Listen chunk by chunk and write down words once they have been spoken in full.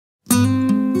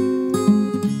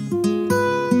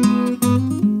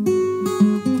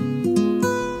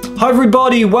Hi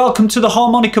everybody, welcome to the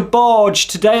Harmonica Barge.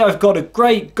 Today I've got a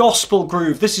great gospel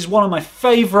groove. This is one of my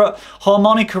favourite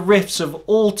harmonica riffs of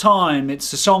all time.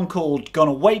 It's a song called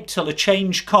Gonna Wait Till a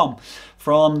Change Come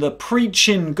from the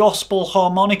preaching gospel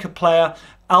harmonica player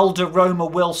Elder Roma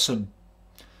Wilson.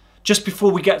 Just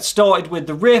before we get started with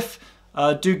the riff,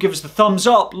 do give us the thumbs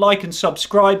up, like and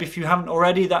subscribe if you haven't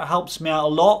already. That helps me out a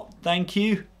lot. Thank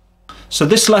you. So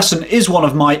this lesson is one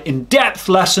of my in-depth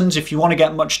lessons. If you want to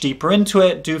get much deeper into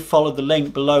it, do follow the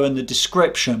link below in the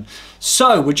description.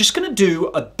 So we're just going to do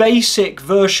a basic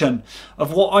version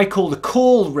of what I call the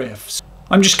call riffs.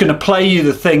 I'm just going to play you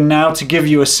the thing now to give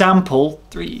you a sample.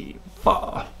 3,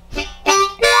 4.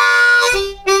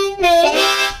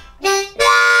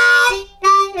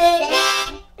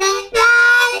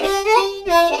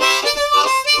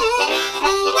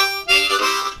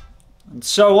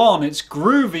 So on. It's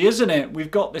groovy, isn't it?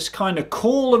 We've got this kind of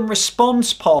call and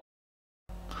response part.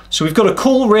 So we've got a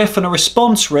call riff and a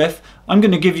response riff. I'm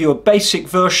going to give you a basic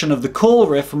version of the call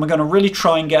riff and we're going to really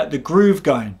try and get the groove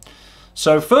going.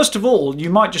 So first of all, you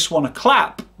might just want to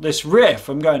clap this riff.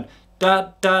 I'm going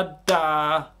da da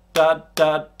da da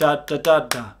da da da da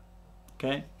da.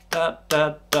 Okay, da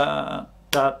da da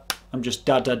da. I'm just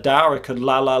da da da, or I could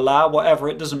la la la, whatever,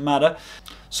 it doesn't matter.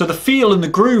 So the feel and the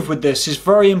groove with this is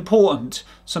very important.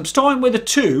 So I'm starting with a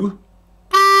 2.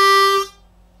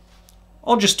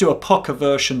 I'll just do a pocket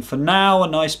version for now, a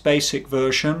nice basic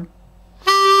version.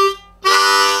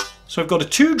 So I've got a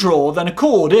 2 draw, then a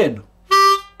chord in.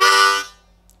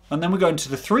 And then we're going to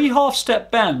the 3 half-step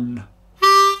bend.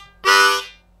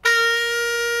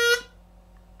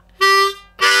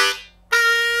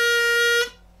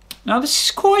 Now this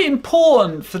is quite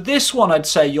important for this one, I'd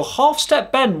say. Your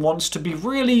half-step bend wants to be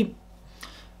really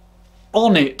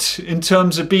on it in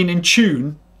terms of being in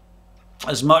tune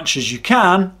as much as you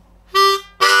can.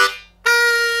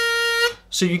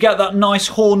 So you get that nice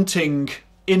haunting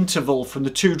interval from the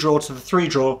 2 draw to the 3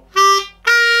 draw.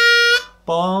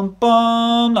 Bum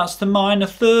bum, that's the minor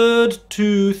third,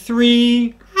 2,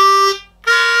 3.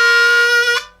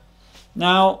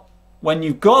 Now, when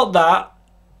you've got that,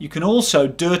 you can also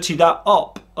dirty that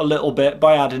up a little bit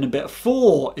by adding a bit of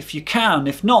 4 if you can.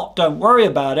 If not, don't worry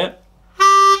about it.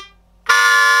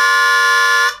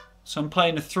 So I'm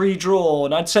playing a 3 draw,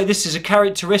 and I'd say this is a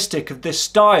characteristic of this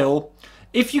style.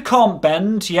 If you can't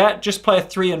bend yet, just play a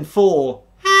 3 and 4.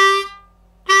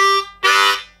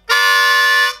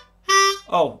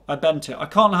 Oh, I bent it. I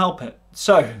can't help it.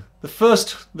 So the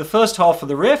first half of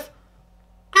the riff.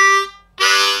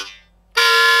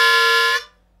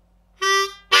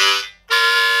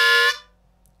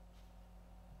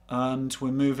 And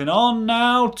we're moving on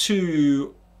now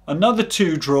to another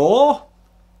 2 draw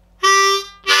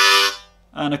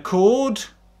and a chord,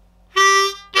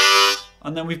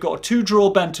 and then we've got a 2 draw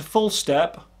bent to full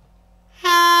step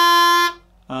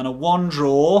and a 1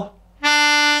 draw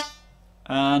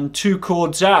and 2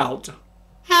 chords out.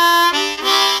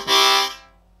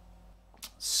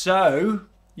 So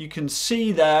you can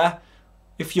see there,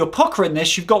 if you're puckering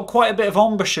this, you've got quite a bit of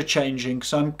embouchure changing.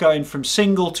 So I'm going from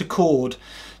single to chord.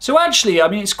 So actually, I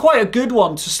mean, it's quite a good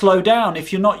one to slow down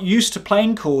if you're not used to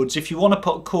playing chords. If you want to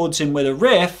put chords in with a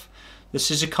riff,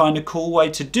 this is a kind of cool way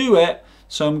to do it.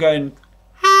 So I'm going,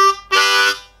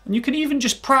 and you can even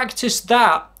just practice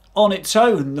that on its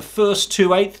own, the first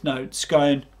 2 eighth notes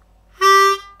going.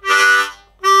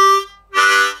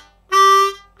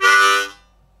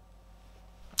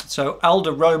 So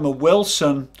Elder Roma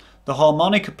Wilson, the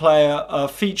harmonica player,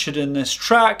 featured in this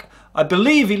track. I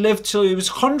believe he lived till he was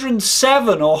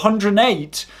 107 or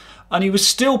 108, and he was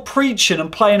still preaching and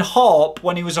playing harp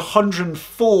when he was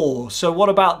 104. So what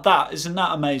about that? Isn't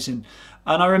that amazing?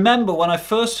 And I remember when I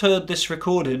first heard this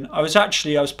recording, I was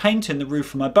painting the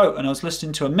roof of my boat, and I was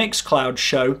listening to a Mixcloud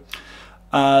show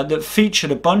that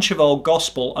featured a bunch of old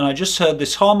gospel, and I just heard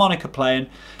this harmonica playing,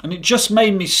 and it just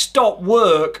made me stop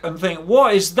work and think,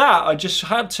 what is that? I just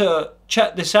had to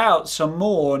check this out some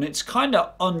more, and it's kind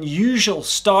of unusual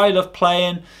style of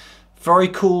playing, very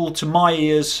cool to my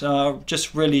ears.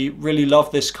 Just really love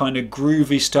this kind of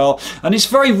groovy style, and it's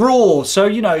very raw. So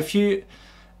you know, if you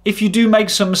do make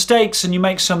some mistakes and you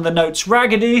make some of the notes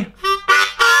raggedy,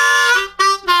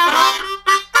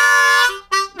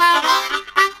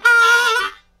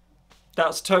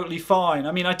 that's totally fine.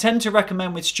 I mean, I tend to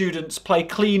recommend with students, play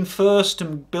clean first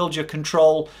and build your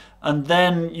control, and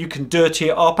then you can dirty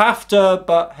it up after.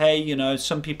 But hey, you know,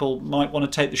 some people might want to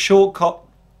take the shortcut.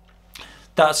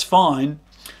 That's fine.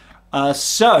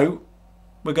 So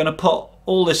we're going to put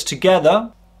all this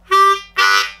together.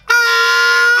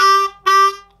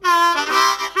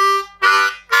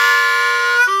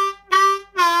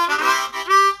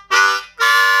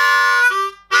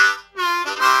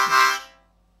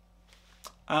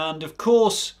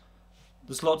 course,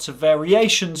 there's lots of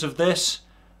variations of this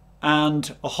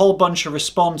and a whole bunch of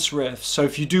response riffs. So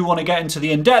if you do want to get into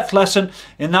the in-depth lesson,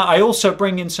 in that I also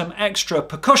bring in some extra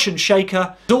percussion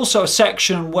shaker. There's also a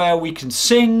section where we can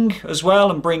sing as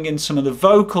well and bring in some of the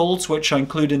vocals, which I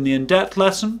include in the in-depth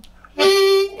lesson.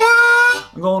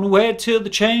 I'm gonna wait till the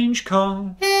change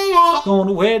comes.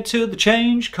 Gonna wait till the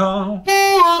change comes.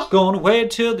 Gonna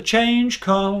wait till the change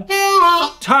comes.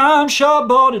 Time shall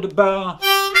brought it about.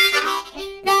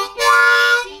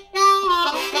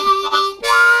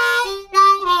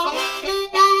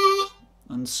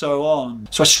 And so on.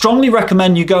 So I strongly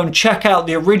recommend you go and check out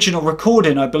the original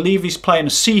recording. I believe he's playing a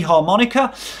C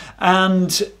harmonica.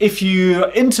 And if you're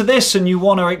into this and you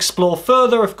want to explore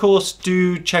further, of course,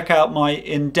 do check out my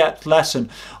in-depth lesson.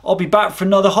 I'll be back for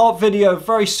another harp video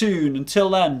very soon.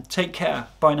 Until then, take care.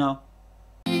 Bye now.